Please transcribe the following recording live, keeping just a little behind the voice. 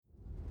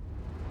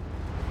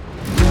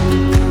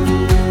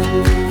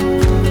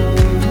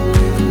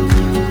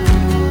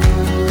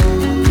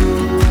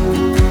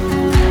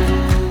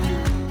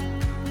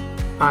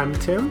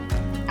Tim.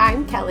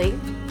 I'm Kelly.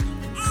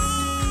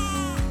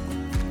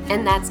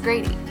 And that's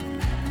Grady.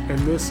 And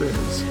this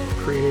is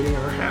Creating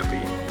Our Happy.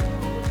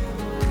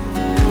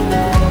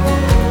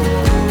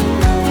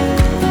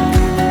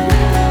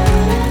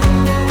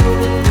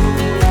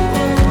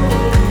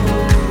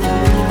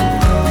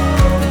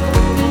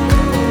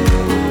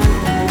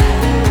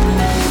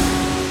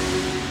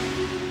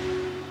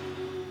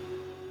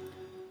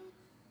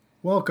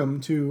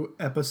 Welcome to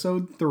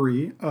episode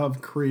 3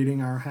 of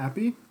Creating Our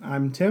Happy.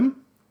 I'm Tim.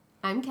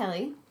 I'm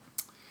Kelly.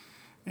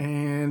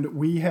 And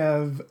we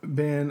have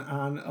been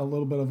on a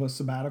little bit of a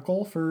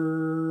sabbatical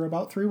for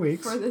about 3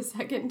 weeks. For the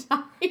second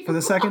time. For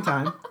the second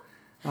time.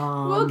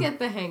 We'll get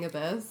the hang of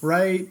this.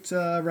 Right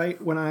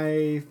when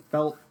I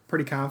felt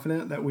pretty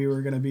confident that we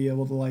were going to be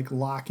able to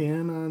lock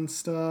in on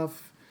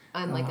stuff.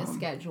 On a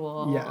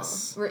schedule.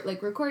 Yes.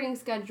 Recording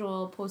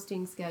schedule,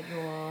 posting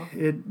schedule.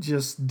 It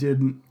just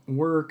didn't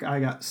work. I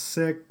got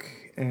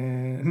sick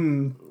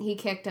and... He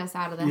kicked us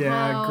out of the house.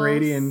 Yeah,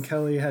 Grady and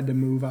Kelly had to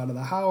move out of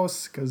the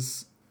house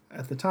because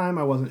at the time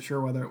I wasn't sure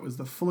whether it was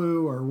the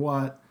flu or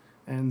what.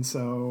 And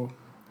so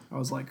I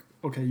was like,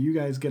 okay, you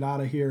guys get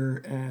out of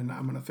here and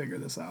I'm going to figure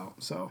this out.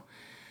 So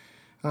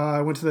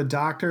I went to the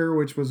doctor,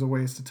 which was a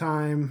waste of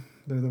time.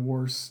 They're the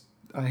worst.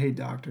 I hate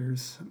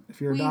doctors.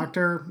 If you're a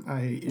doctor, I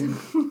hate you.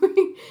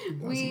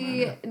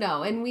 We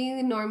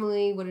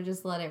normally would have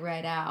just let it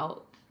ride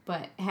out,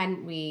 but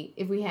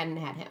if we hadn't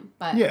had him.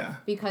 But yeah,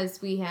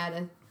 because we had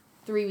a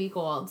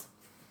 3-week-old,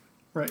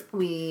 right,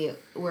 we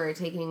were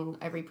taking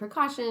every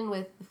precaution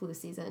with the flu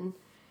season.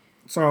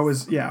 So I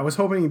was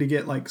hoping to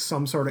get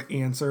some sort of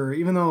answer,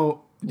 even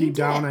though deep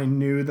down I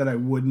knew that I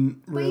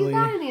wouldn't really. But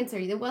you got an answer.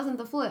 It wasn't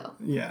the flu.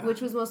 Yeah.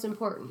 Which was most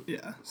important.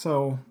 Yeah.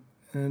 So,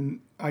 and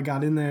I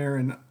got in there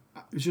and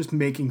I was just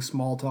making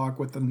small talk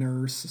with the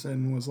nurse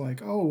and was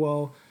like, oh,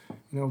 well,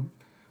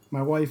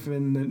 my wife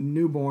and the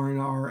newborn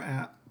are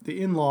at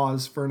the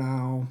in-laws for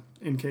now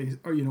in case,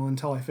 or,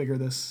 until I figure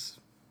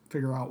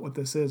out what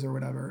this is or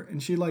whatever.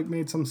 And she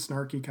made some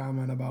snarky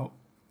comment about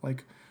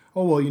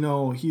oh,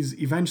 well,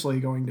 he's eventually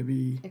going to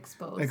be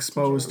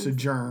exposed to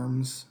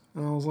germs.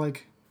 And I was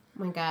like,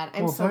 oh my God,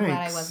 I'm so glad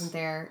I wasn't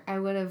there. I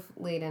would have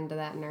laid into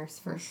that nurse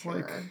for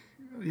sure.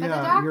 But the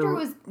doctor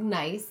was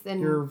nice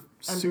and you're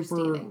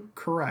super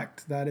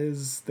correct. That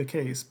is the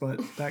case, but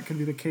that could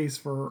be the case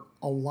for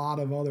a lot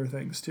of other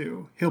things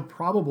too. He'll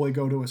probably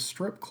go to a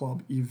strip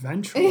club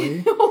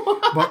eventually,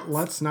 but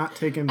let's not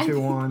take him to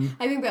one.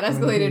 I think that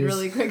escalated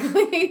really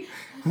quickly.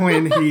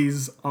 When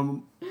he's a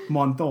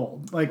month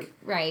old.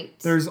 Right.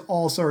 There's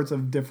all sorts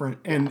of different,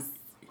 and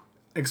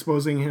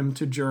exposing him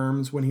to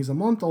germs when he's a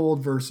month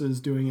old versus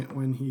doing it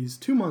when he's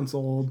 2 months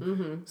old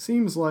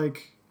seems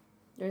like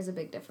there's a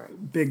big difference.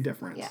 Big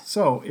difference. Yeah.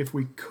 So if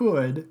we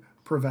could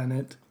prevent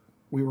it,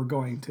 we were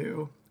going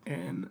to,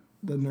 and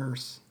the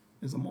nurse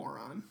is a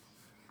moron.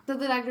 So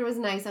the doctor was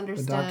nice,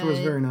 understood. The doctor was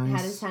very nice.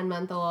 Had his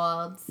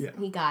 10-month-old. Yeah.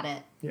 He got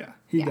it. Yeah,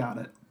 he got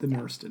it. The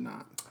nurse did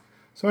not.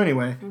 So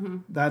anyway,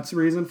 that's the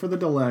reason for the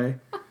delay.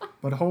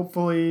 But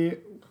hopefully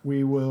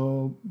we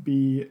will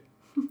be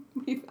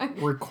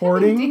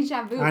recording.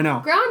 Deja vu. I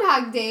know.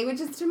 Groundhog Day,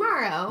 which is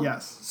tomorrow.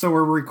 Yes. So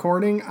we're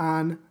recording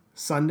on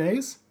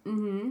Sundays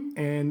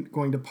and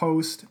going to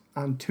post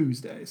on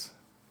Tuesdays.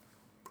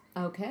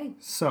 Okay.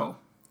 So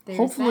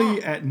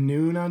hopefully at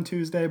noon on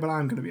Tuesday, but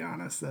I'm going to be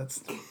honest,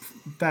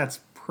 that's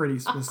pretty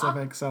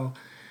specific. So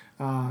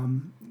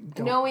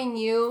knowing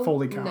you,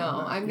 fully count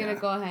no, I'm going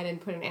to go ahead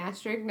and put an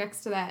asterisk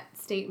next to that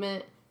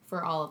statement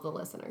for all of the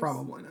listeners.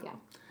 Probably not. Yeah.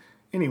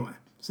 Anyway,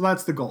 so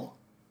that's the goal.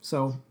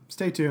 So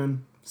stay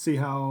tuned. See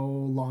how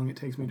long it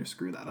takes me to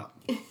screw that up.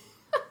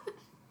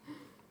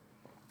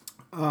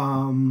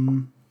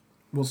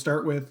 We'll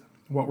start with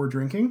what we're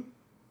drinking.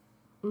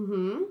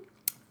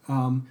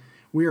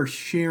 We are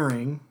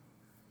sharing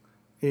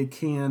a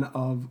can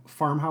of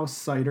Farmhouse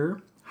Cider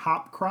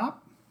Hop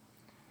Crop.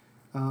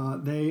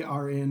 They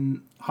are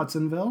in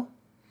Hudsonville,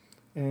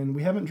 and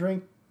we haven't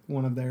drank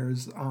one of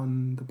theirs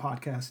on the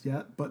podcast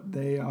yet, but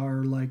they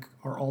are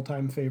our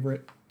all-time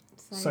favorite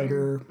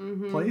cider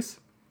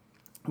place.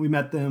 We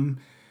met them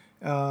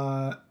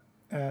at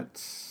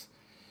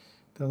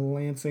the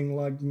Lansing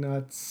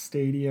Lugnuts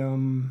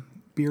Stadium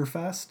Beer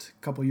Fest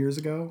a couple years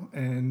ago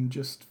and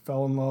just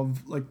fell in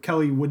love.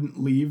 Kelly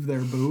wouldn't leave their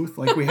booth.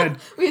 We had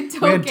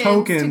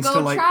tokens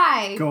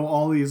to go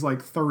all these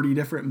 30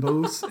 different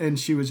booths, and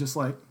she was just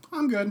like,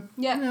 I'm good.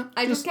 Yeah,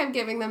 I just kept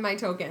giving them my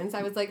tokens.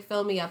 I was like,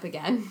 fill me up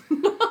again.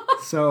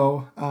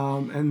 So,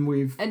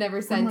 and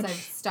ever since I've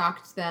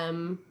stocked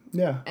them.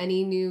 Yeah.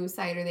 Any new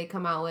cider they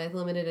come out with,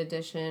 limited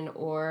edition,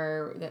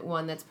 or that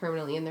one that's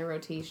permanently in their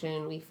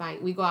rotation,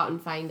 we go out and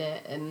find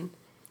it and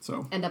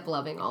end up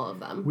loving all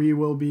of them. We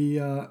will be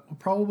we'll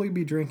probably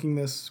be drinking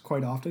this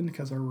quite often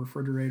because our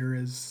refrigerator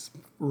is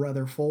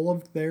rather full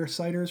of their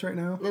ciders right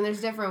now. And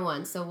there's different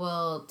ones, so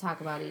we'll talk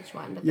about each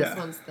one. But this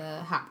one's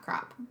the Hop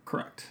Crop.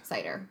 Correct.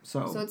 Cider.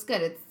 So it's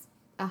good. It's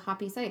a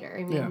hoppy cider.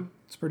 I mean, yeah,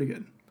 it's pretty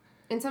good.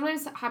 And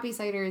sometimes hoppy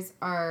ciders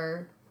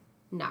are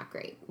not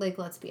great.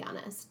 Let's be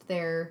honest.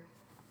 They're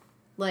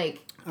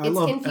Like, it's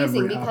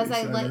confusing because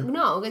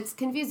it's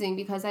confusing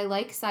because I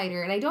like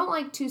cider and I don't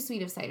like too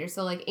sweet of cider.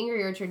 So, like,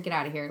 Angry Orchard, get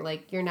out of here.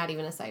 Like, you're not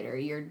even a cider.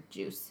 You're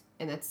juice.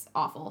 And that's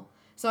awful.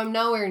 So, I'm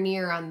nowhere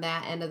near on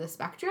that end of the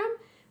spectrum.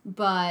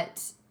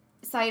 But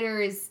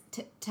ciders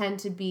tend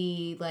to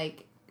be,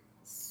 like,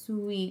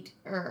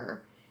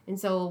 sweeter. And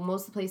so,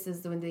 most of the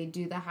places, when they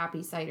do the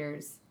happy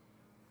ciders,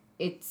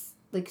 it's,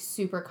 like,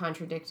 super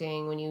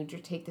contradicting when you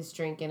take this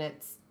drink and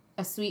it's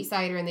a sweet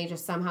cider and they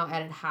just somehow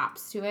added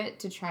hops to it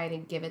to try to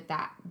give it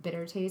that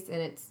bitter taste, and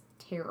it's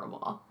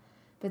terrible.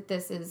 But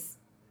this is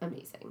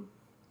amazing.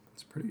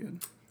 It's pretty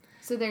good.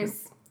 So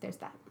there's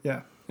that.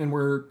 Yeah. And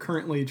we're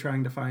currently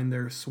trying to find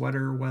their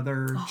sweater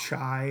weather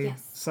chai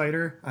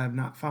cider. I have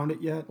not found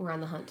it yet. We're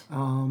on the hunt.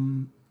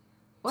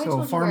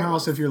 So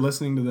Farmhouse, if you're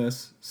listening to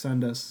this,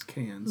 send us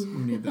cans.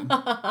 We need them.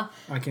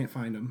 I can't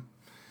find them.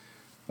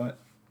 But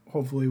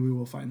hopefully we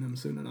will find them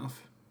soon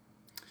enough.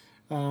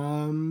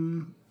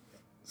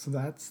 So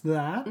that's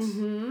that.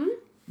 Mm-hmm.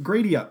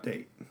 Grady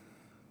update.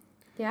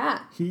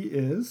 Yeah. He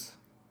is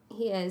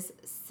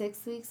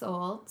 6 weeks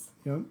old.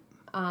 Yep.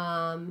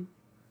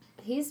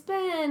 He's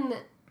been,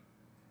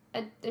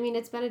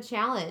 it's been a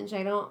challenge.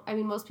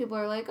 Most people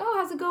are like, oh,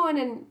 how's it going?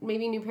 And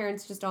maybe new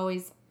parents just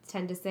always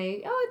tend to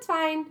say, oh, it's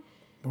fine.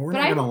 But we're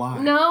not going to lie.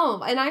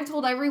 No. And I've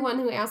told everyone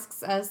who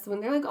asks us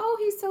when they're like, oh,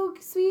 he's so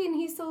sweet and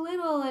he's so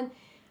little and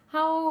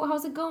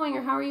how's it going?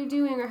 Or how are you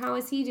doing? Or how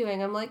is he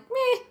doing? I'm like,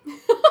 meh.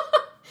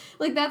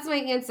 Like, that's my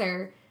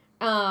answer.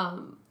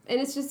 And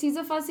it's just, he's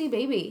a fussy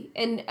baby.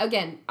 And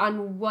again,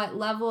 on what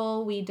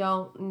level, we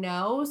don't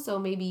know. So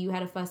maybe you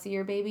had a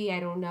fussier baby. I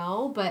don't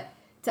know. But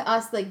to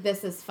us, like,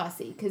 this is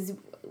fussy. Because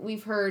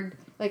we've heard,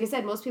 like I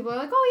said, most people are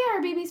like, oh, yeah,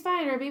 our baby's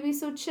fine. Our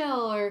baby's so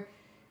chill. Or,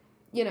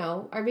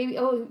 our baby,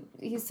 oh,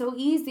 he's so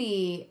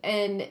easy.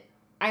 And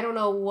I don't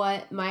know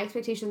what my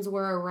expectations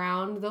were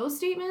around those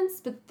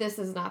statements. But this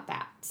is not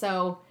that.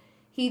 So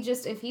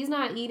if he's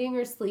not eating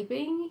or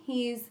sleeping,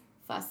 he's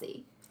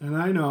fussy. And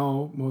I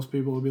know most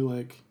people will be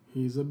like,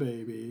 he's a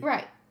baby.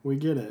 Right. We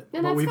get it.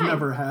 And but we've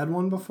never had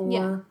one before.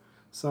 Yeah.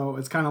 So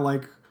it's kind of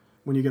like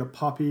when you get a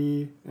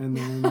puppy and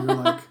then you're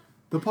like,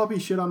 the puppy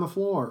shit on the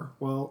floor.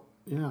 Well,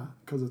 yeah,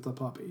 because it's a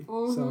puppy.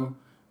 Mm-hmm. So,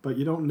 but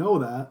you don't know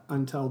that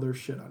until there's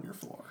shit on your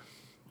floor.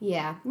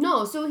 Yeah.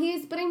 No, so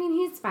he's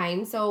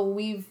fine. So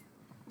we've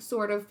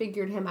sort of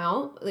figured him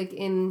out.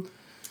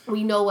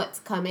 We know what's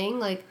coming.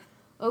 Like,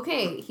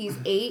 okay, he's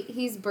 8,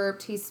 he's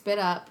burped, he's spit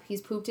up,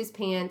 he's pooped his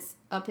pants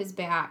up his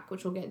back,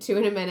 which we'll get to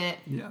in a minute.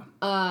 Yeah.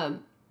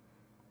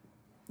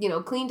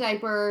 Clean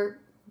diaper,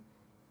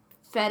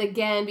 fed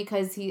again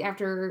because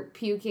after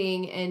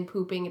puking and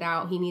pooping it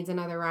out, he needs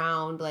another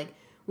round. Like,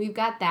 we've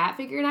got that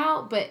figured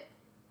out, but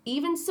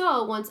even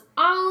so, once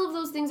all of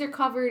those things are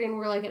covered and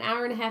we're like an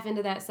hour and a half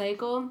into that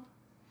cycle,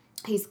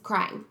 he's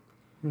crying.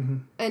 Mm-hmm.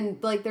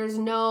 And, like, there's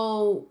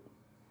no,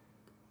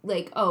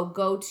 like,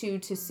 go-to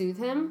to soothe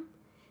him.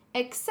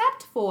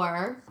 Except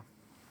for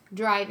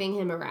driving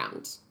him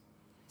around.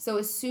 So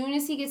as soon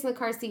as he gets in the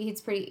car seat,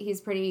 he's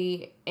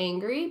pretty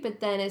angry. But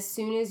then as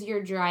soon as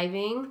you're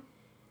driving,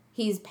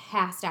 he's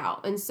passed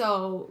out. And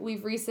so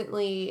we've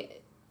recently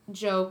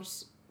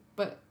joked,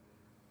 but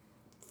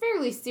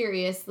fairly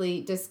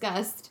seriously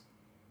discussed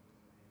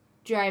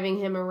driving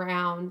him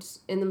around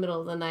in the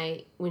middle of the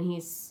night when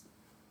he's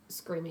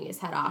screaming his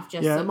head off.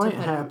 It might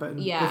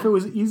happen. Yeah. If it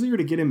was easier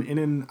to get him in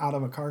and out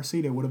of a car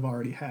seat, it would have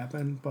already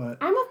happened. But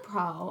I'm a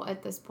pro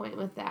at this point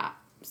with that,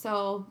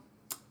 so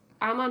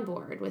I'm on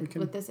board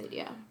with this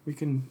idea. We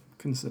can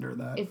consider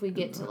that if we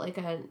get to like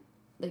a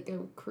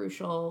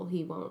crucial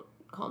he won't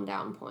calm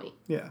down point.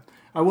 Yeah,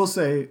 I will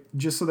say,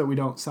 just so that we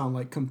don't sound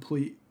like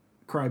complete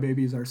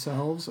crybabies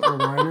ourselves or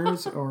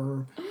whiners,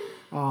 or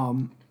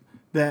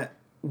that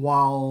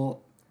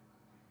while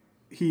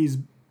he's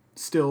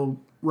still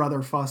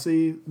rather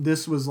fussy,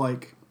 this was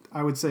like,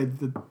 I would say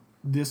that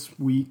this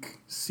week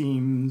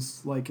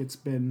seems like it's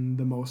been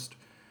the most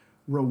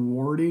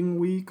rewarding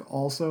week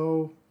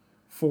also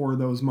for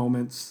those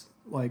moments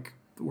like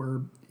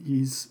where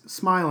he's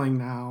smiling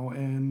now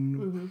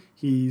and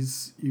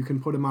you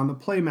can put him on the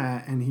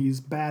playmat and he's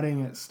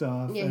batting at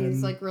stuff. Yeah, and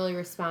he's like really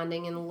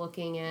responding and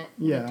looking at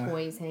the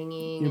toys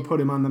hanging. You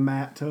put him on the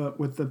mat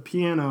with the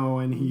piano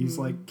and he's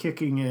like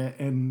kicking it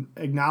and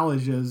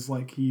acknowledges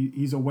like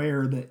he's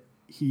aware that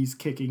he's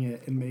kicking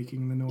it and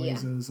making the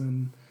noises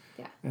and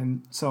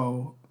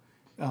so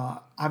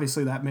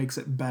obviously that makes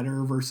it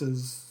better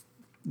versus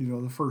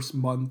the first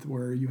month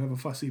where you have a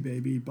fussy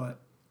baby but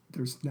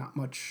there's not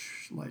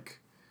much like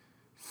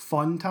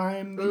fun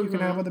time that you can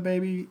have with a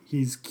baby.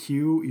 He's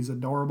cute, he's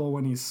adorable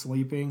when he's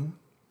sleeping,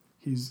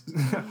 he's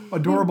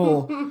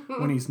adorable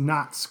when he's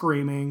not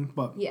screaming,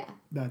 but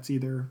that's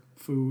either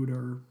food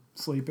or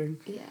sleeping.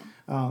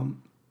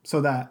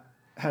 So that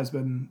has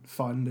been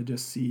fun to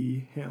just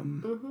see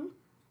him.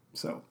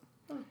 So,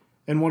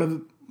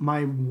 and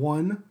my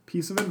one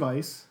piece of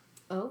advice.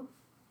 Oh.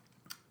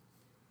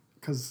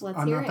 Because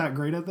I'm not that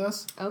great at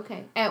this.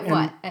 Okay.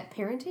 What? At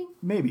parenting?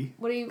 Maybe.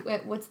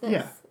 What's this?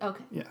 Yeah.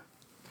 Okay. Yeah.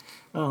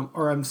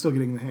 Or I'm still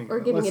getting the hang of it. Or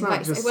giving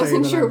advice. I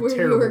wasn't sure where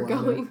you were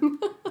going.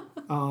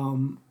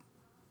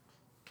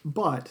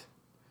 But,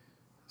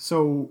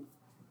 so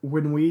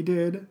when we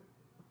did,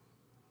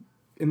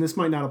 and this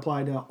might not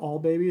apply to all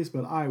babies,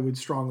 but I would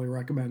strongly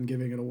recommend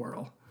giving it a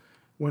whirl.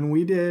 When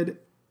we did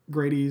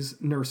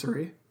Grady's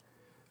nursery,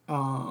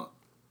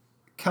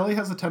 Kelly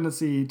has a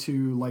tendency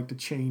to like to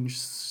change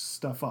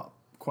stuff up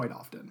quite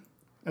often,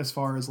 as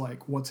far as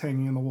like what's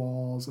hanging in the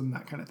walls and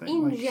that kind of thing.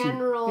 In like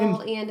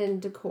general and in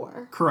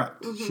decor.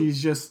 Correct.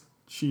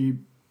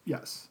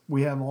 Yes.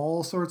 We have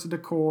all sorts of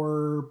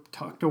decor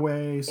tucked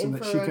away so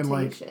that she can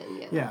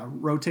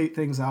rotate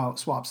things out,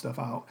 swap stuff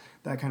out,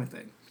 that kind of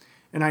thing.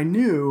 And I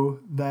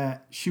knew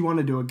that she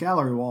wanted to do a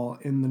gallery wall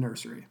in the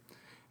nursery.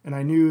 And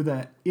I knew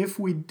that if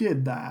we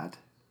did that,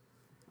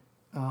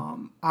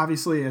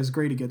 obviously as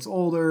Grady gets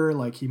older,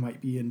 like he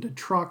might be into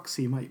trucks,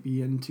 he might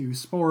be into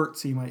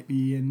sports, he might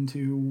be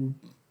into,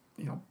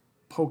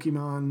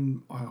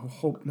 Pokemon. I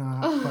hope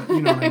not, but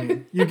you know what I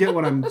mean. You get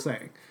what I'm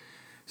saying.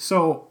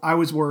 So I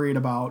was worried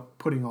about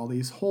putting all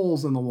these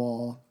holes in the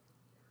wall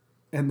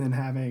and then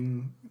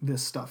having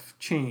this stuff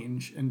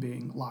change and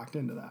being locked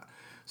into that.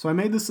 So I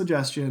made the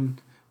suggestion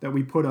that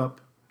we put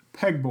up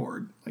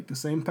pegboard, like the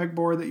same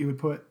pegboard that you would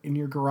put in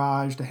your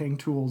garage to hang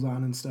tools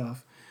on and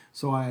stuff.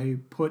 So I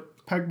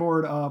put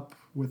pegboard up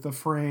with a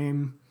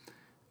frame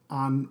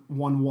on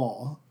one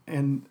wall,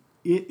 and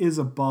it is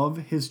above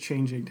his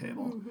changing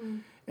table. Mm-hmm.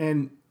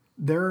 And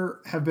there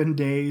have been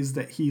days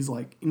that he's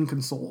like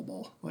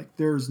inconsolable. Like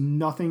there's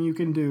nothing you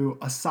can do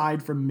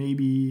aside from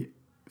maybe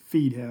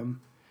feed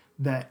him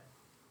that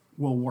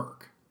will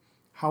work.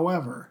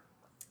 However,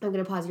 I'm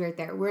going to pause you right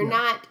there. We're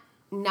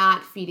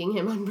not feeding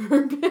him on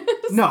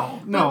purpose.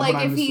 No. But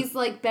like if he's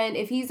like been,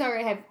 if he's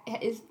already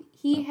if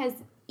he has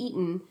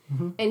eaten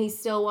and he's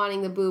still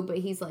wanting the boob, but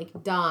he's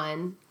like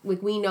done,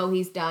 like we know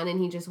he's done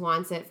and he just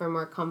wants it for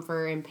more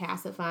comfort and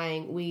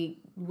pacifying, we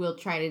will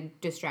try to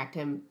distract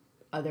him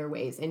other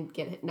ways and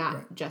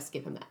just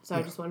give him that. So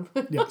I just want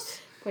to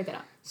point that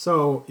out.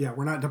 So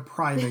we're not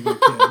depriving the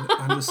kid.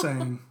 I'm just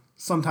saying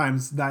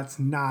sometimes that's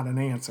not an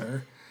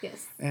answer.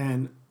 Yes.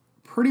 And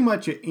pretty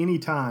much at any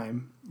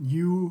time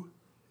you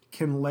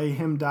can lay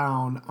him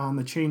down on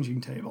the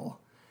changing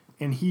table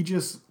and he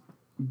just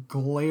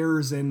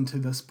glares into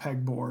this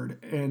pegboard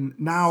and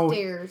now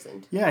stares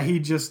into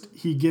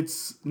he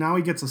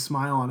gets a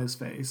smile on his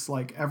face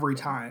like every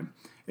time.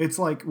 It's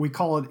like we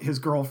call it his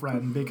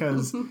girlfriend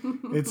because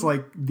it's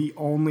like the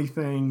only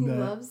thing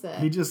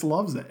he just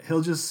loves it.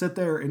 He'll just sit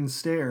there and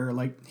stare.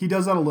 Like he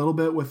does that a little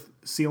bit with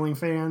ceiling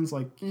fans.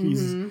 Like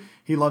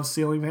he loves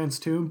ceiling fans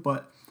too,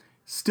 but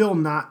still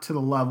not to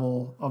the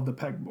level of the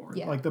pegboard.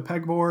 Yeah. Like the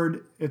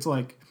pegboard, it's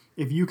like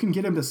if you can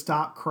get him to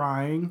stop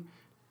crying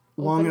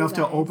long enough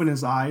to open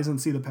his eyes and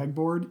see the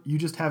pegboard, you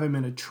just have him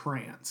in a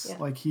trance. Yeah.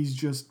 Like he's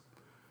just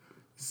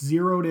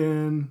zeroed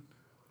in,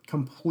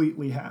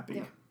 completely happy.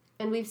 Yeah.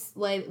 And we've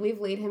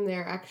laid him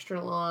there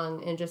extra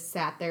long and just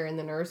sat there in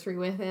the nursery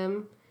with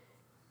him.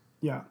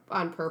 Yeah.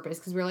 On purpose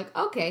because we're like,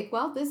 okay,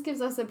 well, this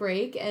gives us a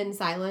break and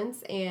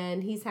silence,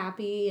 and he's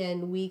happy,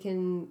 and we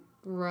can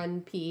run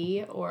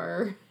pee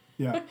or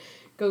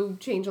go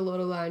change a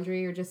load of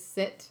laundry or just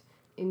sit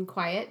in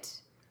quiet.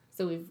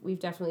 So we've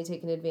definitely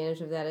taken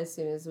advantage of that as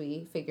soon as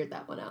we figured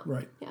that one out.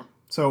 Right. Yeah.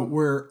 So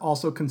we're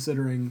also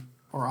considering,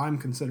 or I'm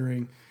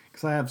considering,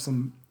 because I have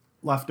some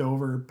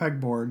leftover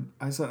pegboard,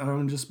 I said I'm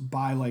going to just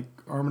buy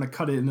or I'm going to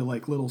cut it into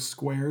like little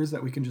squares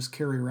that we can just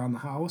carry around the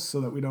house so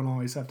that we don't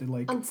always have to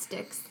like on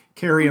sticks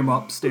carry them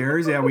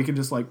upstairs. We can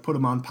just like put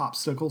them on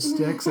popsicle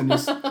sticks and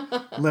just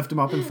lift them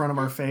up in front of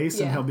our face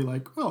and he'll be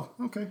like, oh,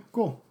 okay,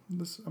 cool.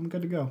 I'm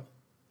good to go.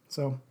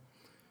 So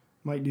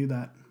might do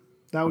that.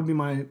 That would be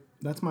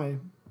that's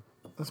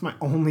my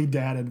only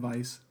dad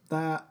advice.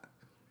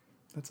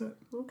 That's it.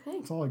 Okay.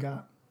 That's all I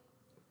got.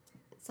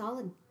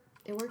 Solid.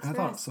 It works. I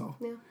thought so.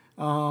 Yeah.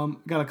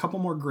 Got a couple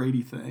more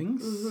Grady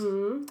things.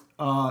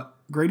 Mm-hmm.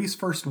 Grady's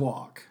first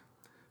walk.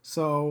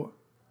 So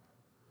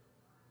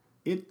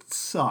it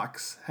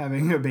sucks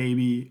having a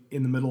baby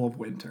in the middle of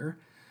winter.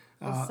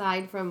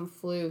 Aside from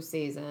flu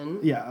season.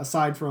 Yeah,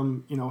 aside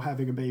from,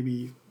 having a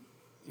baby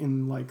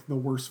in like the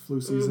worst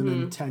flu season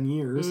in 10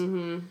 years.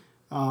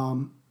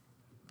 Mm-hmm.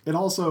 It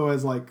also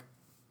has like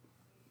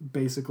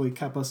basically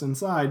kept us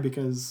inside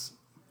because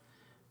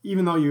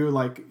even though you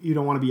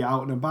don't want to be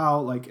out and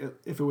about, like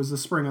if it was the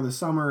spring or the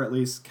summer, at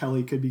least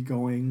Kelly could be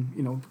going,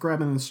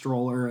 grabbing the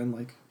stroller and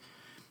like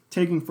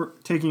taking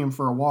him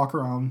for a walk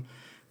around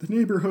the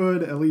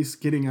neighborhood, at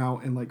least getting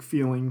out and like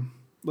feeling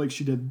like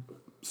she did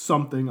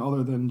something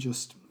other than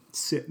just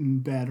sit in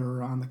bed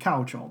or on the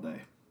couch all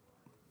day.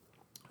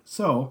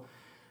 So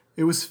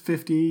it was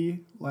 50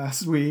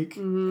 last week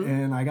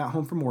and I got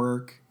home from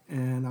work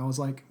and I was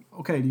like,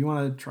 okay, do you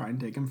want to try and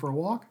take him for a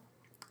walk?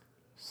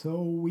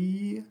 So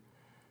we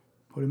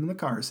put him in the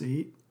car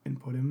seat and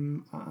put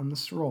him on the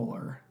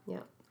stroller.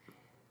 Yeah.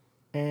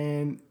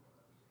 And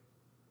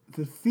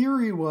the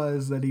theory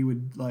was that he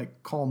would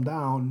like calm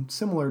down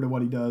similar to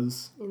what he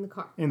does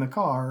in the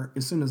car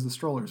as soon as the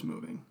stroller's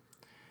moving.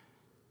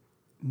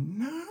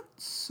 Not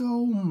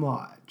so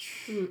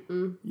much.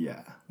 Mm-mm.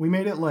 Yeah. We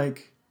made it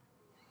like,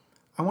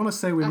 I want to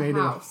say we made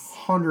house.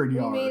 it 100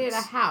 yards. We made it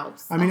a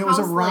house. I mean, it was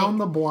around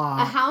the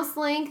block. A house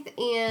length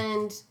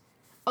and...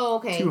 Oh,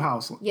 okay. 2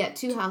 house lengths. Yeah,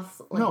 2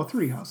 house lengths. No,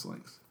 3 house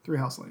lengths. 3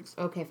 house lengths.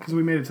 Okay, fine. Because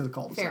we made it to the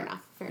cul-de-sac.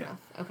 Fair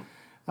enough. Okay.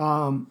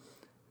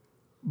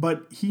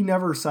 But he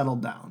never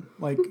settled down.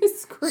 Like,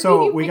 Screaming.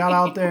 so we got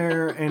out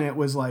there and it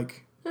was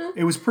like,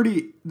 it was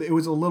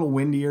a little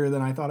windier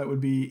than I thought it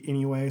would be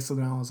anyway. So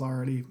then I was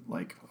already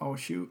like, oh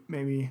shoot,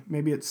 maybe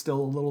it's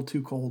still a little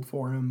too cold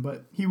for him.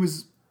 But he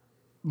was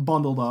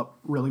bundled up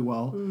really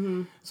well.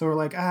 Mm-hmm. So we're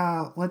like,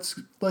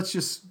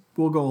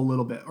 we'll go a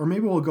little bit. Or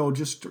maybe we'll go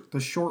just the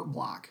short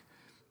block.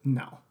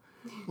 No.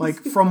 Like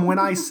from when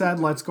I said,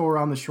 let's go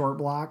around the short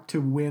block to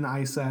when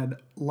I said,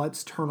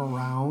 let's turn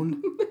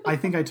around, I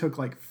think I took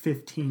like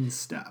 15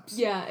 steps.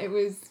 Yeah, it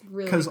was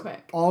really quick.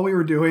 Because all we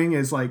were doing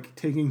is like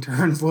taking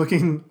turns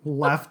looking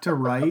left to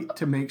right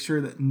to make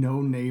sure that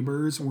no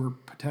neighbors were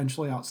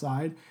potentially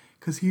outside.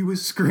 Because he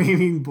was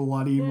screaming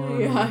bloody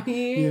murder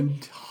the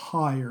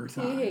entire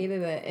time. He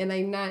hated it. And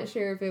I'm not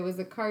sure if it was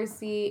the car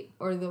seat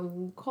or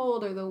the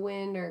cold or the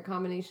wind or a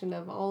combination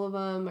of all of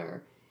them.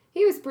 Or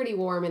he was pretty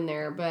warm in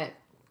there, but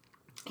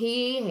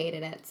he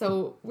hated it.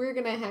 So we're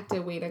going to have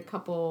to wait a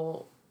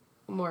couple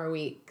more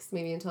weeks,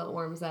 maybe until it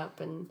warms up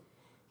and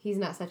he's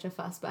not such a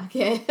fuss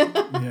bucket.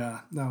 Yeah,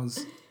 that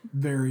was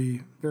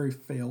very, very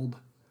failed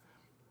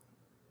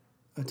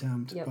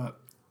attempt. Yep. But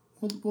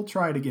we'll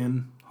try it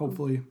again.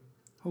 Hopefully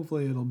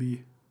it'll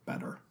be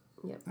better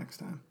next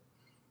time.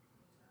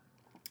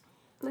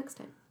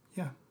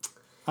 Yeah.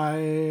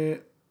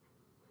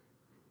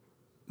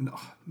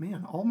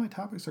 Man, all my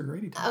topics are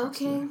Grady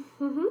topics. Okay.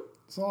 Mm-hmm.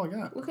 That's all I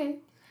got. Okay.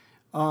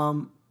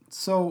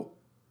 So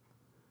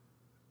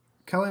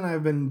Kelly and I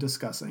have been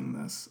discussing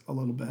this a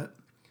little bit.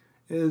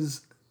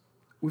 Is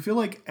we feel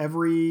like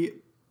every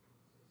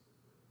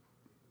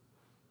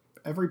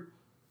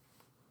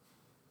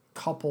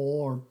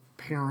couple or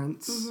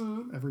parents,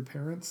 every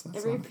parents.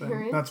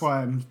 That's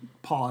why I'm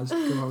paused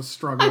because I was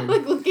struggling. I'm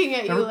like looking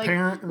at you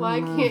like, why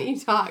can't you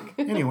talk?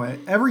 Anyway,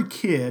 every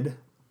kid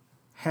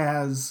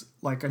has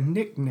like a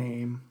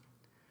nickname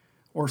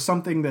or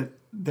something that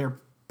their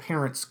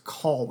parents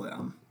call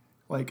them.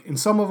 Like, and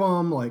some of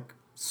them like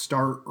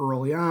start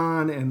early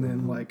on and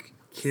then like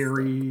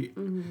carry,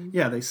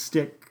 they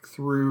stick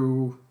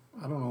through,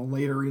 I don't know,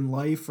 later in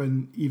life.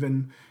 And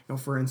even,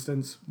 for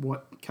instance,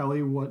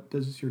 Kelly, what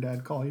does your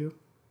dad call you?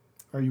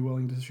 Are you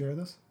willing to share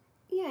this?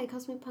 Yeah, he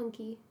calls me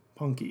Punky.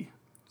 Punky.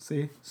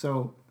 See?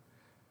 So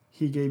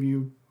he gave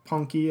you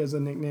Punky as a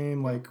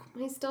nickname, like...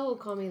 He still will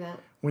call me that.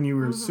 When you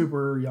were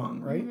super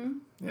young, right?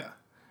 Mm-hmm. Yeah.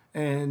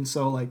 And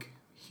so, like,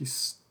 he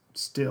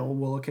still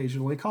will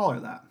occasionally call her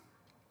that.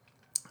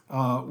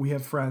 We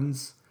have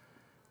friends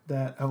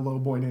that have a little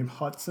boy named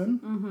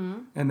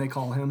Hudson, and they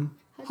call him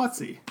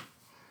Hutsy,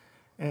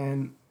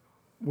 and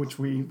which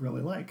we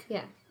really like.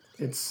 Yeah.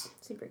 It's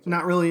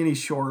not really any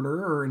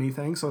shorter or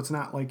anything, so it's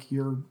not like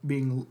you're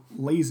being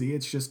lazy.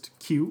 It's just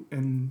cute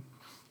and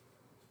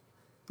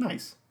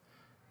nice.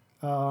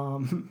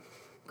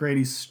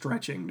 Grady's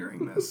stretching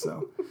during this,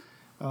 so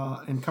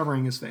and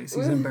covering his face.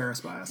 He's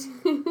embarrassed by us.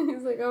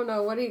 He's like, oh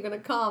no, what are you going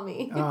to call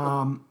me?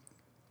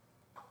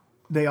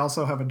 They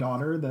also have a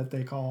daughter that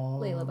they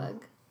call... Layla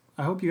Bug.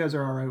 I hope you guys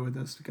are all right with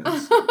this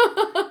because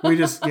we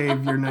just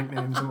gave your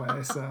nicknames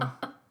away, so...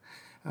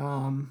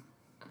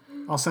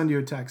 I'll send you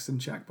a text and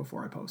check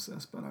before I post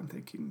this, but I'm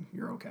thinking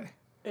you're okay.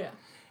 Yeah.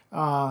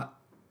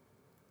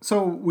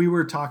 So we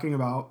were talking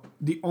about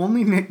the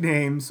only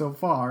nickname so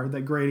far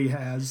that Grady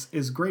has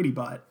is Grady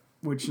Butt,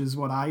 which is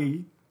what I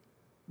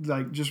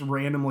like just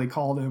randomly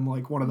called him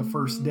like one of the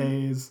first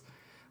days.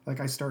 Like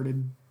I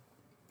started,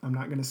 I'm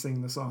not going to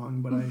sing the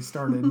song, but I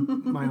started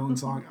my own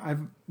song.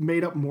 I've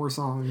made up more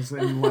songs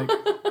in like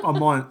a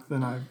month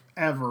than I've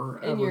ever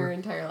in your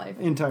entire life.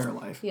 Entire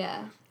life.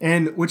 Yeah.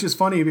 And which is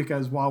funny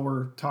because while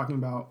we're talking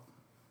about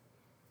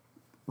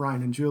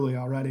Ryan and Julie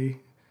already,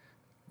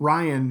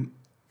 Ryan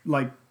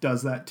like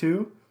does that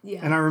too.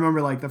 Yeah. And I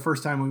remember like the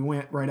first time we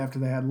went right after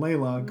they had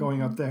Layla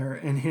going up there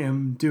and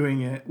him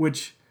doing it,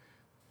 which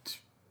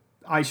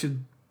I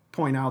should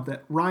point out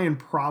that Ryan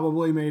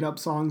probably made up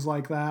songs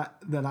like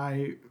that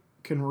I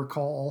can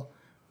recall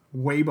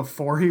way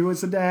before he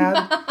was a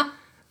dad.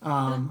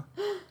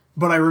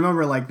 But I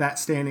remember like that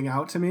standing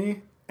out to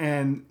me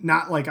and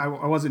not like I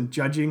wasn't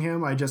judging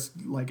him. I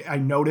just like, I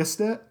noticed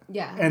it.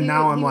 Yeah. And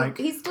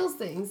he still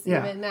sings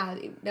even now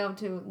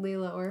to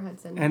Layla or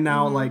Hudson. And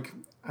now like,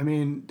 I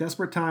mean,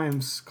 desperate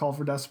times call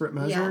for desperate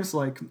measures. Yeah.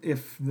 Like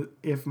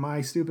if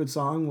my stupid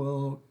song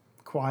will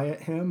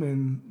quiet him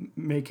and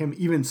make him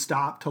even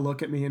stop to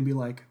look at me and be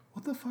like,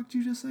 what the fuck did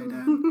you just say,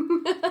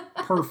 Dad?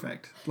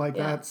 Perfect. Like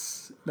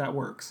that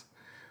works.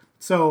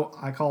 So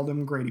I called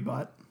him Grady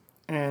Butt.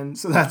 And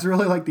so that's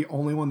really like the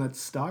only one that's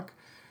stuck.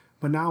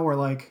 But now we're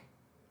like,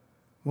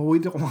 well, we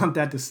don't want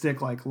that to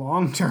stick like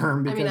long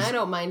term. I mean, I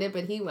don't mind it,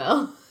 but he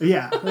will.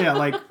 Yeah.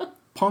 Like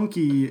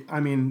Punky, I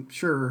mean,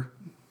 sure,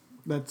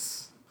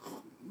 that's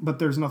but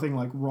there's nothing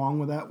like wrong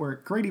with that. Where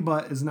Grady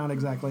Butt is not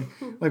exactly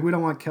like, we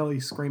don't want Kelly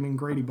screaming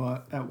Grady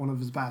Butt at one of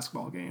his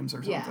basketball games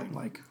or something. Yeah,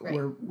 Like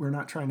right. we're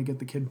not trying to get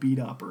the kid beat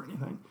up or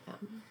anything. Yeah.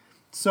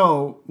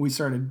 So we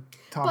started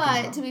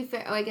talking. But to be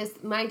fair, I guess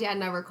my dad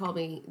never called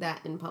me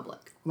that in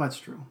public. That's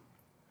true.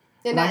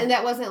 And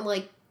that wasn't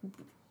like,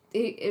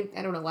 I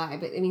don't know why,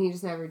 but I mean, he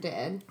just never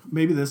did.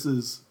 Maybe this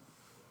is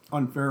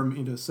unfair of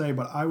me to say,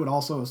 but I would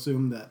also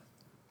assume that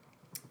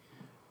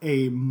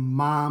a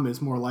mom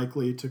is more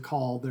likely to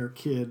call their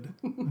kid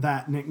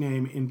that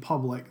nickname in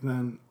public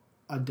than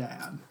a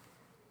dad.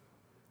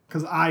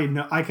 Because I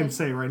know I can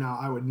say right now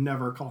I would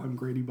never call him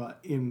Grady Butt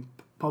in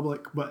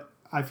public, but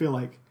I feel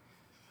like,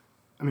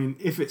 I mean,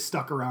 if it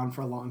stuck around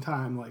for a long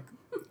time, like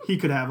he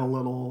could have a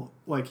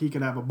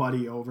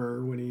buddy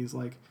over when he's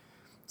like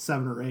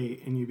 7 or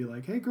 8, and you'd be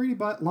like, "Hey, Grady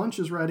Butt, lunch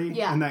is ready,"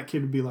 Yeah. and that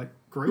kid would be like,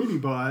 "Grady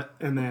Butt,"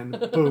 and then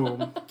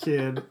boom,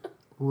 kid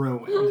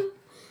ruined.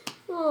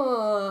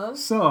 Aww.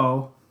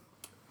 So.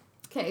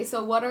 Okay,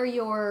 so what are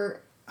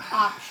your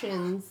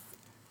options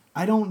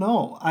I don't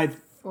know.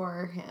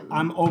 for him?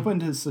 I'm open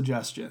to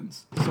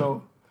suggestions.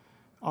 So,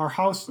 our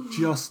house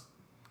just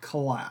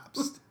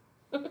collapsed.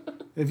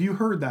 If you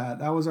heard that,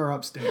 that was our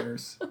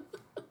upstairs.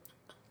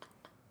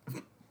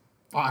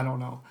 I don't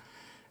know.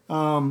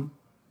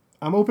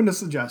 I'm open to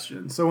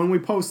suggestions. So when we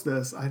post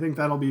this, I think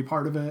that'll be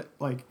part of it.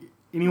 Like,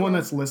 anyone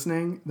that's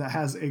listening that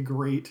has a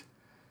great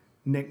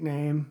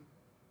nickname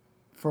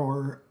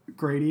for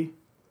Grady,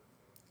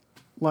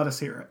 let us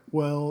hear it.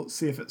 We'll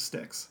see if it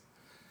sticks.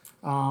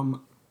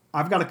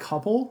 I've got a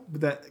couple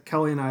that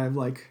Kelly and I have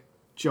like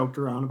joked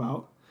around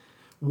about.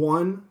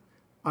 One,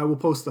 I will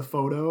post the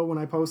photo when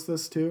I post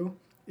this too,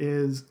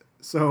 is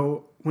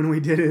so when we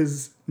did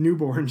his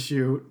newborn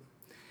shoot,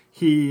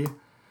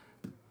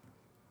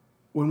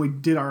 when we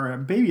did our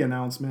baby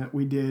announcement,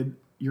 we did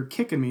 "You're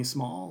Kicking Me,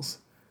 Smalls"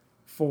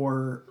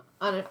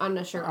 on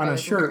a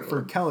shirt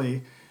for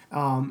Kelly.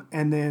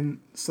 And then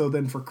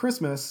for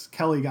Christmas,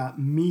 Kelly got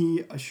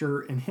me a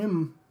shirt and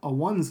him a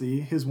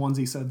onesie. His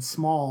onesie said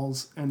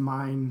Smalls and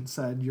mine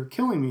said "You're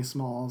Killing Me,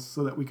 Smalls,"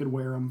 so that we could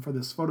wear them for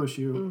this photo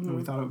shoot. Mm-hmm. And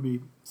we thought it would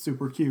be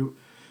super cute.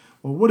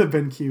 Well, it would have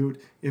been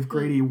cute if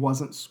Grady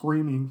wasn't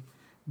screaming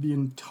the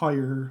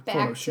entire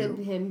photo shoot. Back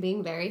to him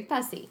being very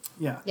fussy.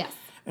 Yeah. Yes.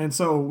 And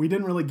so we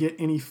didn't really get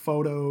any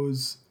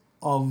photos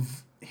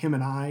of him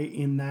and I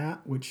in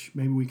that, which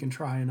maybe we can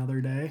try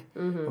another day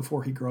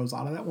before he grows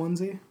out of that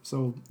onesie.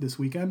 So this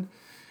weekend.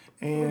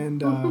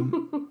 And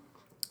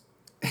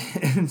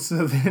and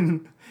so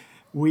then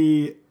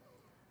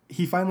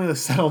he finally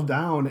settled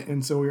down,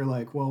 and so we were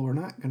like, well, we're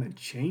not going to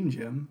change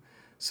him.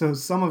 So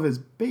some of his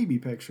baby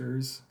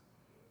pictures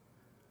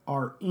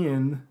are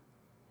in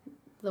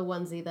the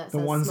onesie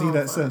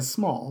that says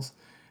Smalls.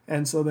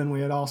 And so then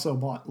we had also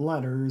bought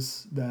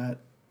letters that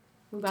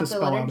to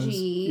spell out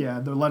G.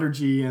 The letter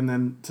G, and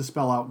then to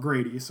spell out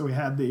Grady. So we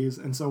had these,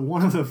 and so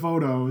one of the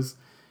photos,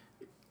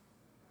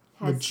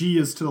 the G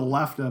is to the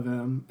left of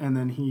him, and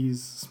then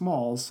he's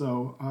Smalls.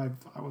 So I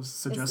was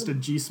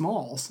suggested G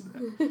Smalls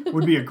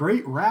would be a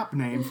great rap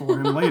name for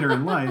him later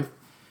in life,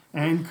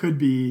 and could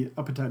be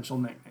a potential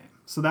nickname.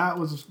 So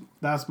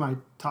that's my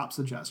top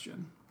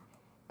suggestion.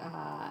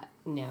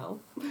 No.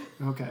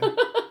 Okay.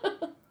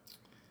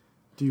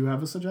 Do you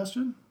have a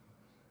suggestion?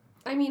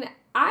 I mean,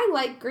 I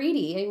like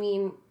Grady. I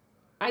mean,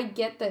 I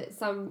get that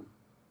some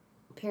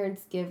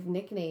parents give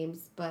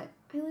nicknames, but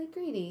I like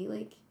Grady.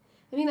 Like,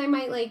 I mean, I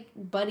might like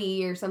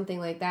Buddy or something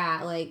like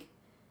that. Like,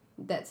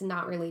 that's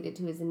not related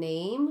to his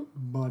name.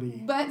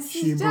 Buddy. But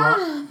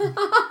stop.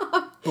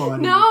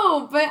 Buddy.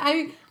 No, but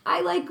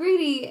I like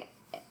Grady.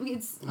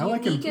 It's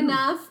unique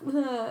enough.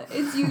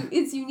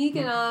 It's unique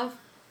enough.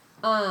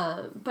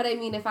 But I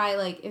mean, if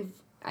I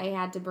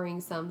had to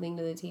bring something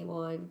to the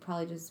table, I'd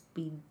probably just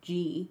be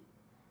G.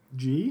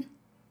 G?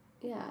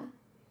 Yeah.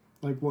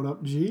 Like, what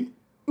up, G?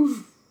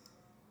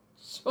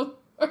 Sure.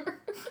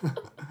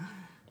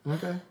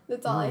 Okay.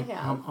 That's all I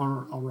have.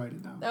 I'll write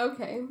it down.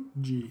 Okay.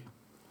 G.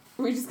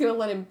 Are we just going to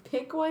let him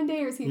pick one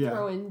day, or is he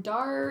throwing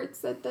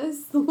darts at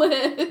this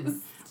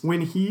list?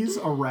 When he's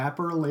a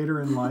rapper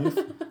later in life,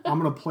 I'm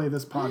going to play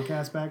this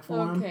podcast back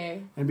for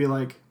him and be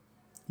like,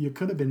 you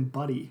could have been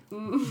Buddy,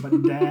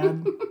 but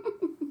Dad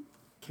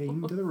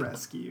came to the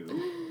rescue.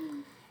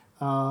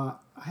 I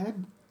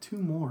had 2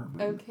 more.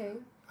 But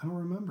I don't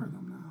remember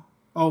them now.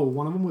 Oh,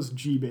 one of them was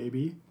G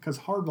Baby, because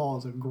Hardball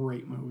is a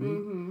great movie.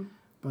 Mm-hmm.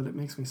 But it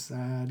makes me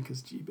sad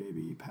because G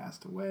Baby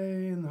passed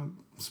away, and the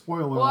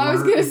spoiler alert. Well, I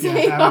was gonna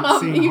say,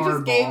 you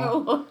just gave it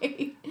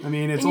away. I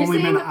mean, it's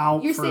only been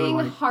out. You're saying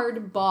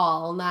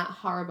Hardball, not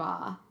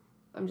Harbaugh.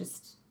 I'm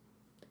just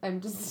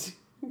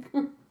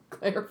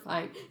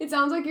clarifying. It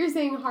sounds like you're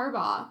saying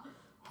Harbaugh.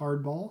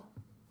 Hardball.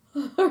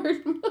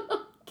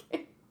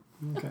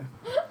 Okay.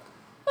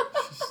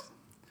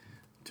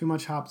 Too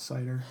much hop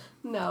cider.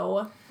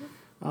 No.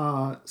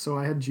 So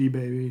I had G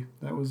Baby.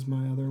 That was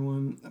my other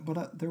one.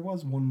 But there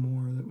was one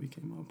more that we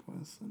came up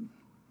with, and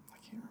I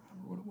can't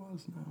remember what it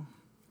was now.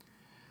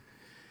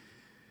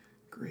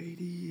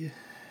 Grady.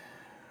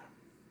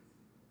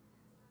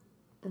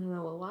 I don't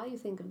know. Well, while you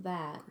think of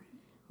that,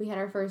 we had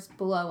our first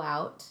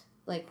blowout.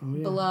 Like, Oh,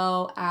 yeah.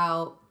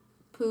 blowout,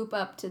 poop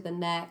up to the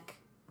neck,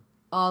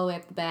 all the way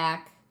up the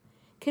back.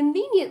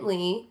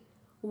 Conveniently,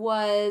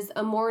 was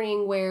a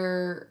morning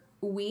where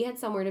we had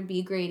somewhere to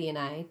be, Grady and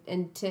I,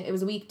 and it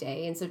was a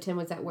weekday, and so Tim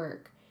was at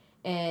work.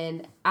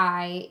 And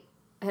I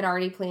had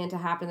already planned to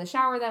hop in the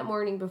shower that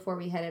morning before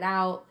we headed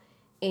out,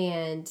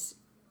 and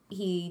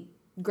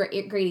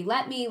Grady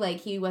let me, like,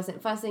 he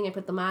wasn't fussing. I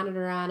put the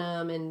monitor on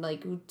him, and,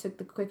 like, we took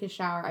the quickest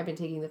shower. I've been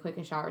taking the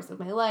quickest showers of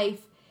my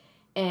life,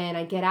 and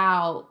I get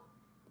out,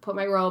 put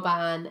my robe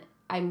on,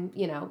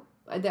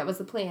 that was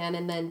the plan,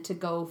 and then to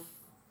go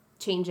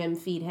change him,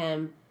 feed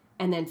him,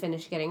 and then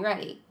finish getting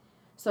ready.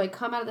 So I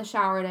come out of the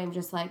shower, and I'm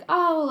just like,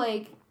 oh,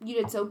 like, you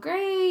did so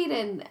great,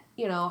 and,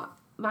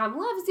 Mom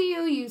loves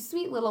you, you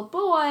sweet little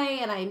boy,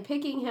 and I'm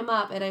picking him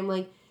up, and I'm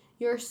like,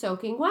 you're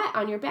soaking wet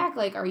on your back,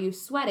 like, are you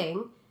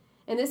sweating?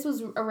 And this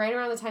was right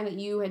around the time that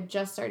you had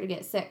just started to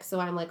get sick, so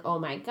I'm like, oh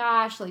my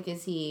gosh, like,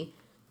 is he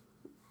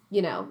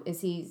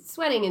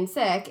sweating and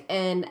sick?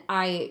 And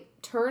I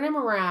turn him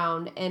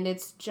around, and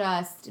it's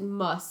just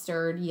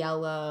mustard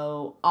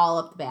yellow all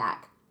up the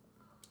back.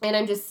 And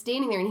I'm just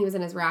standing there, and he was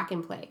in his rock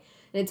and play.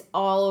 And it's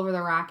all over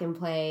the rock and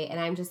play, and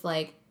I'm just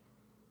like,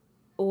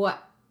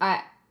 what?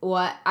 I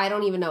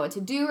don't even know what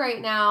to do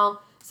right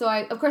now. So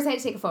of course I had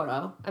to take a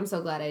photo. I'm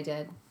so glad I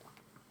did.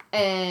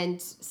 And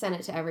send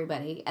it to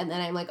everybody. And then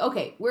I'm like,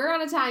 okay, we're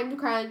on a time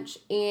crunch,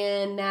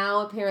 and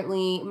now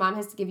apparently Mom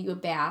has to give you a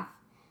bath.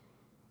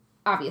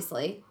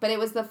 Obviously. But it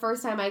was the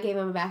first time I gave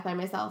him a bath by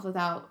myself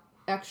without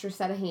extra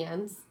set of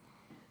hands.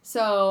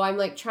 So I'm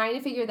like trying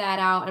to figure that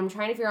out. I'm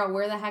trying to figure out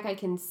where the heck I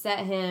can set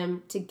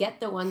him to get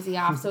the onesie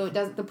off so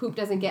the poop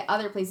doesn't get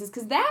other places,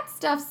 because that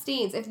stuff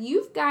stains. If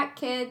you've got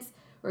kids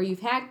or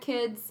you've had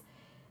kids,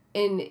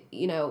 and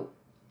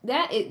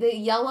the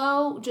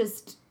yellow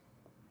just,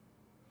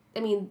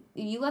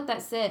 you let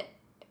that sit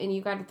and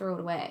you got to throw it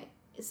away.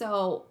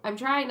 So I'm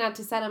trying not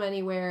to set him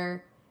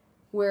anywhere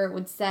where it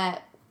would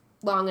set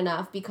long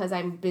enough because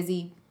I'm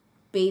busy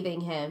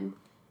bathing him.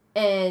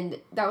 And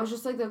that was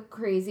just like the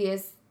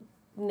craziest,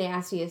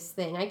 nastiest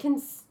thing. I can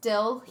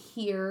still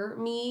hear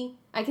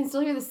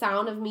the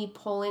sound of me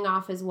pulling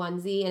off his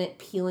onesie and it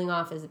peeling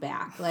off his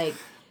back. Like,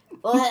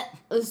 it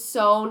was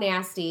so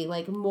nasty,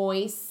 like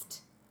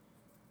moist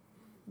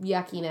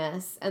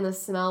yuckiness, and the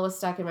smell was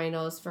stuck in my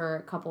nose for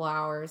a couple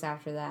hours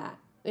after that.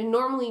 And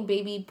normally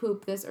baby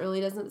poop this early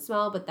doesn't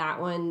smell, but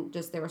that one,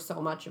 just there was so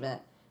much of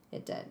it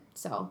did.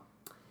 So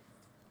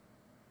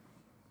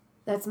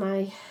that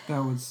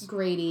was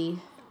Grady.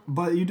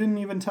 But you didn't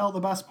even tell the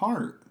best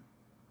part.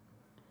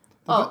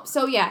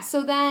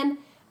 So then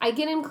I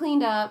get him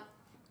cleaned up.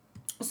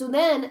 So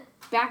then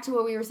back to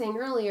what we were saying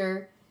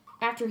earlier,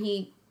 after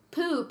he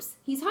poops,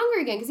 he's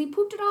hungry again because he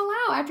pooped it all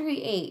out after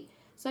he ate.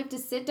 So I have to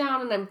sit down,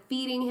 and I'm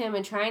feeding him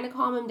and trying to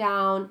calm him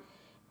down,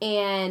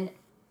 and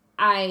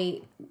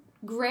I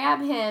grab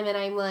him, and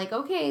I'm like,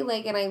 okay,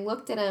 like, and I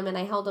looked at him, and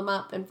I held him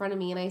up in front of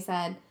me, and I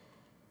said,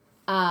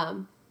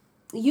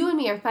 you and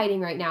me are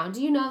fighting right now.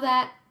 Do you know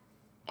that?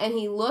 And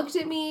he looked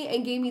at me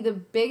and gave me the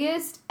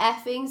biggest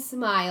effing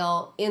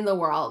smile in the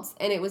world.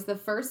 And it was the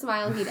first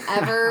smile he'd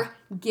ever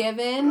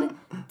given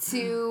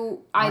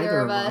to either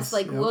of us,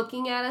 like, yep,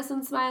 looking at us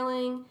and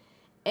smiling.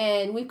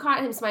 And we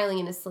caught him smiling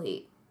in his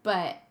sleep.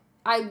 But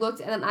I looked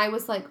and I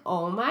was like,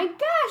 oh my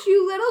gosh,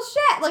 you little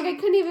shit. Like, I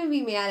couldn't even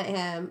be mad at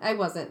him. I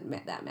wasn't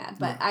that mad,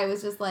 but yeah. I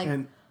was just like,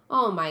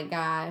 oh my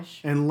gosh.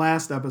 And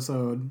last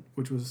episode,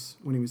 which was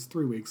when he was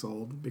 3 weeks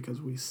old,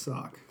 because we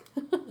suck,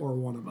 or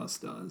one of us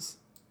does,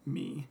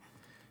 me,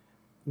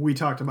 we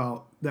talked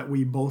about that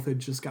we both had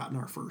just gotten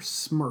our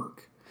first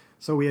smirk.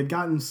 So we had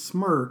gotten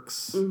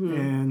smirks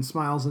and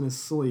smiles in his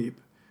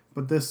sleep,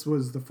 but this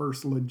was the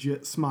first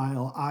legit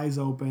smile, eyes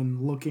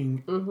open,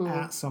 looking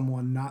at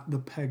someone, not the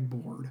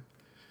pegboard.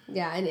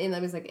 Yeah, and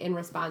that was like in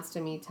response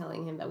to me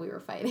telling him that we were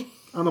fighting.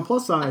 On the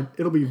plus side,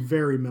 it'll be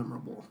very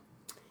memorable.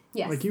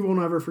 Yes. Like, you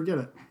won't ever forget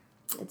it.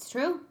 It's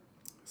true.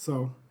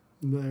 So,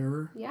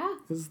 there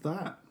is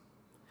that.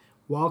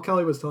 While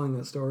Kelly was telling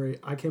that story,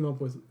 I came up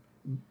with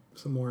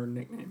some more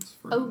nicknames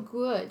for him.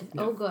 Good.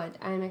 Yeah. Oh, good.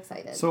 I'm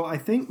excited. So I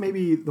think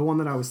maybe the one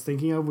that I was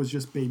thinking of was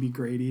just Baby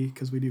Grady,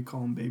 because we do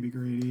call him Baby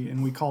Grady,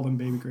 and we called him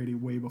Baby Grady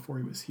way before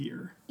he was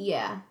here.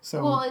 Yeah.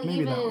 So well, and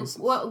maybe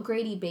even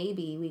Grady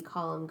Baby, we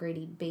call him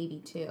Grady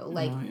Baby too.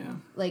 Like,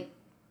 like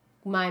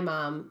my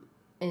mom,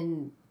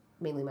 and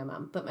mainly my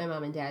mom, but my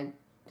mom and dad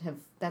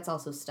that's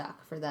also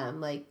stuck for them.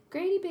 Like,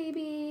 Grady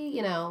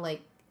Baby, like.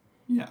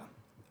 Yeah.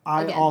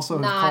 I also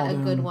have not called a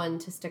him, good one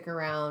to stick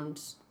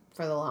around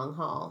for the long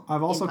haul.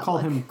 I've also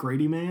called him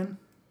Grady Man.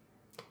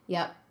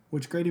 Yep.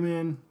 Which Grady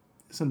Man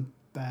isn't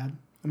bad.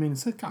 I mean,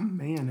 it's got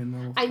man in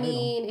the title.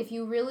 mean, if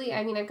you really,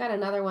 I've got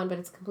another one, but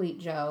it's a complete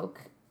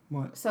joke.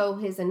 What? So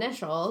his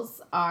initials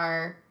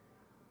are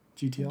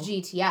GTL?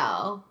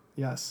 GTL.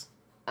 Yes.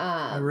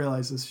 I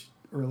realized this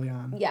early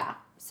on. Yeah.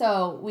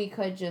 So we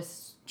could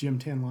just... Jim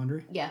Tan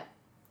Laundry? Yeah.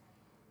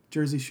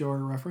 Jersey Shore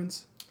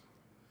reference?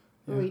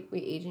 Yeah. We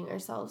aging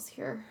ourselves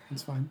here.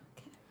 That's fine.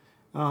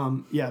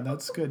 Okay. Yeah,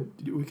 that's good.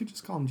 We could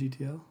just call him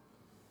GTL.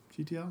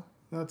 GTL?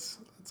 That's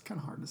kind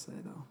of hard to say,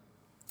 though.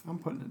 I'm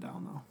putting it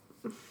down,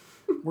 though.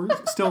 We're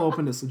still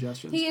open to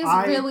suggestions. He is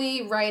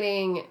really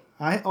writing.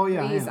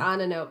 He's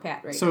on a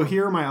notepad right now. So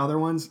here are my other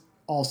ones,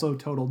 also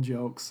total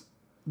jokes.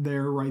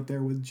 They're right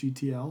there with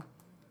GTL.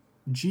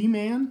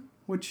 G-Man,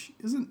 which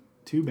isn't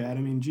too bad.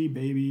 I mean,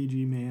 G-Baby,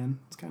 G-Man.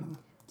 It's kind of...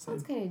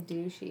 Sounds kind of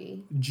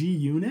douchey.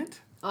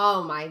 G-Unit.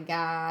 Oh, my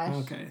gosh.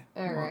 Okay.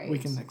 All right. We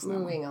can nix that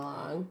Moving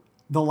along.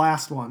 The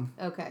last one.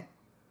 Okay.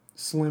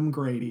 Slim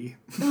Grady.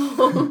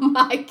 Oh,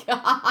 my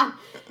God.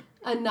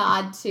 A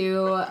nod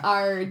to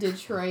our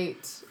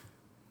Detroit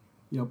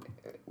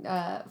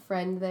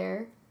friend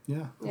there.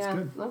 Yeah, that's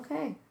good.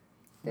 Okay.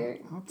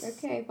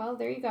 Okay, well,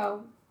 there you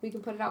go. We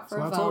can put it out for a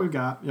vote. So that's what we've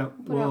got. Yep.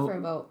 Put it out for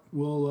a vote.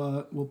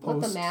 We'll post.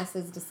 Let the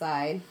masses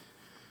decide.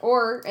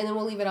 And then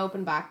we'll leave it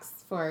open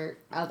box for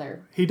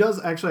other. He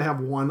does actually have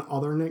one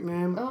other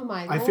nickname. Oh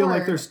my Lord. I feel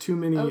like there's too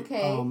many.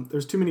 Okay.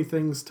 There's too many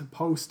things to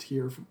post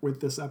here with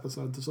this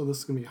episode, so this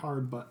is gonna be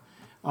hard. But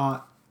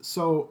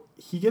so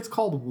he gets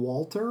called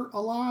Walter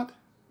a lot,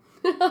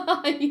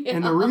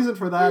 and the reason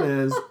for that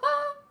is,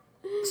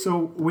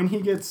 so when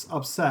he gets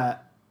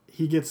upset,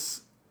 he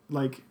gets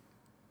like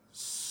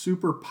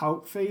super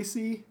pout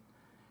facey,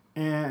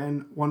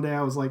 and one day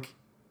I was like,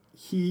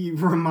 he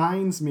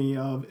reminds me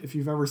of, if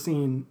you've ever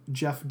seen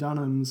Jeff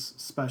Dunham's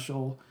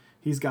special,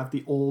 he's got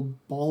the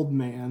old bald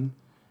man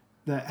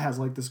that has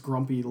like this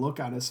grumpy look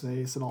on his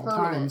face at all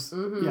times.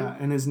 Mm-hmm. Yeah,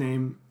 and his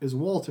name is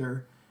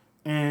Walter.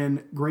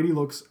 And Grady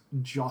looks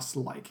just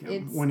like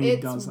him when he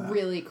does that. It's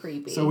really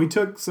creepy. So we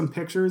took some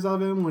pictures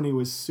of him when he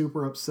was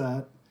super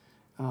upset.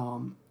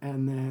 And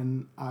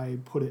then I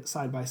put it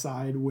side by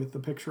side with the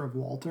picture of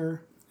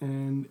Walter.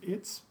 And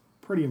it's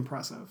pretty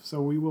impressive.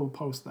 So we will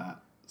post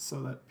that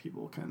so that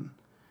people can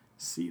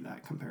see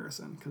that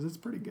comparison. Because it's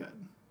pretty good.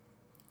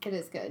 It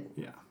is good.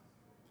 Yeah.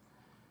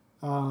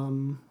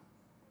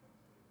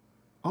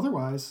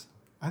 Otherwise,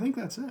 I think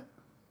that's it.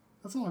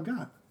 That's all I've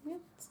got. Yeah,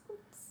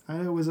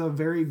 it was a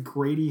very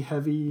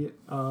Grady-heavy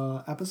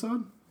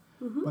episode,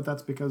 but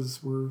that's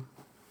because we've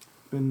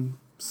been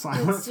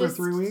silent for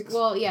 3 weeks.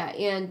 Well, yeah,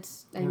 and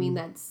I mean,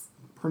 that's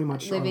pretty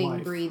much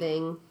living,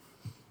 breathing.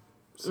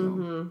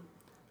 So,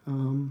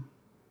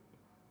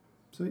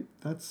 so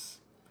that's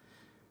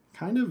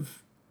kind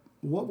of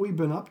what we've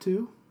been up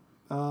to.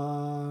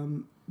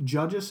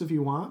 Judge us if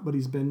you want, but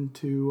he's been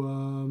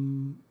to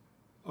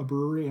a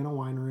brewery and a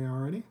winery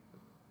already.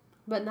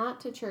 But not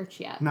to church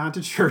yet. Not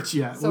to church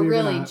yet. So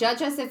really,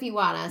 judge us if you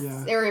want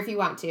us, or if you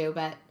want to,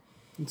 but...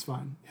 It's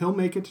fine. He'll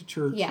make it to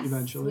church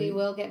eventually. Yes, we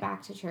will get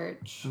back to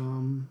church.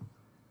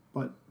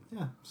 But,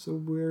 yeah, so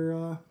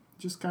we're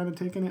just kind of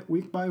taking it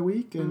week by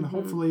week, and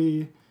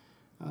hopefully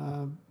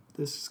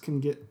this can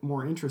get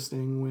more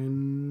interesting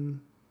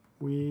when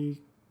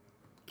we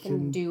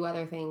can do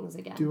other things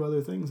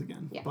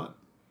again. Yeah. But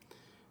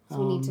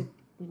so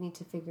we need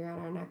to figure out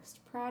our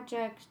next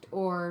project,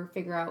 or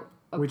figure out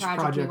which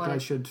project I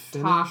should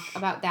finish. Talk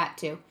about that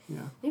too. Yeah.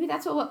 Maybe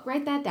that's what.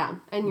 Write that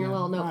down in your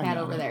little notepad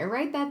over there.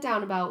 Write that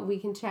down we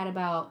can chat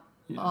about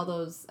all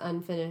those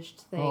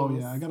unfinished things. Oh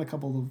yeah, I got a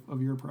couple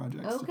of your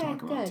projects to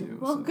talk about too.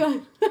 Well,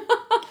 good.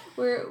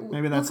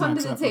 Maybe that's we'll come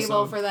next to the episode.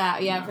 table for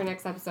that. Yeah, for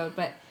next episode.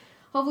 But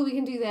hopefully we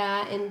can do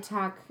that and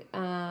talk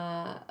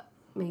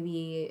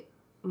maybe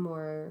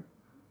more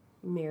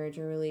marriage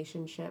or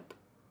relationship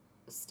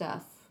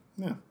stuff.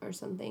 Yeah. Or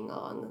something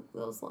along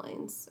those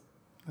lines.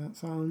 That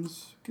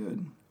sounds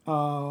good.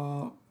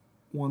 One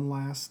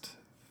last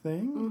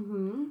thing.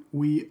 Mm-hmm.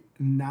 We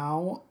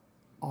now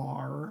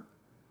are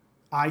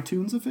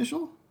iTunes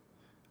official.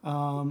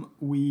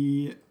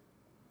 We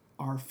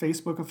are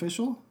Facebook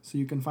official, so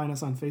you can find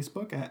us on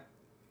Facebook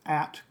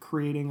at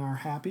Creating Our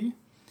Happy.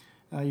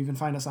 You can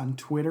find us on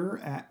Twitter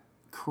at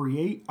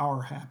Create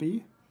Our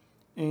Happy,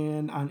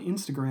 and on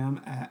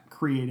Instagram at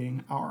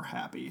Creating Our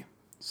Happy.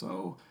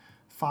 So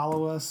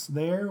follow us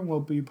there. We'll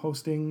be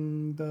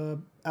posting the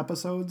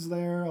episodes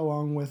there,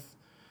 along with,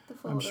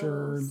 I'm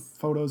sure,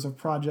 photos of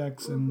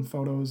projects and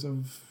photos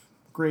of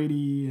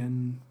Grady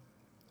and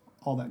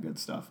all that good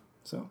stuff.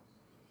 So,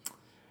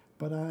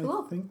 but I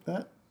think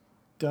that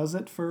does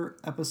it for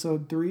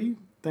episode 3.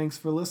 Thanks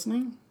for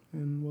listening,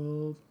 and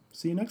we'll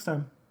see you next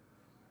time.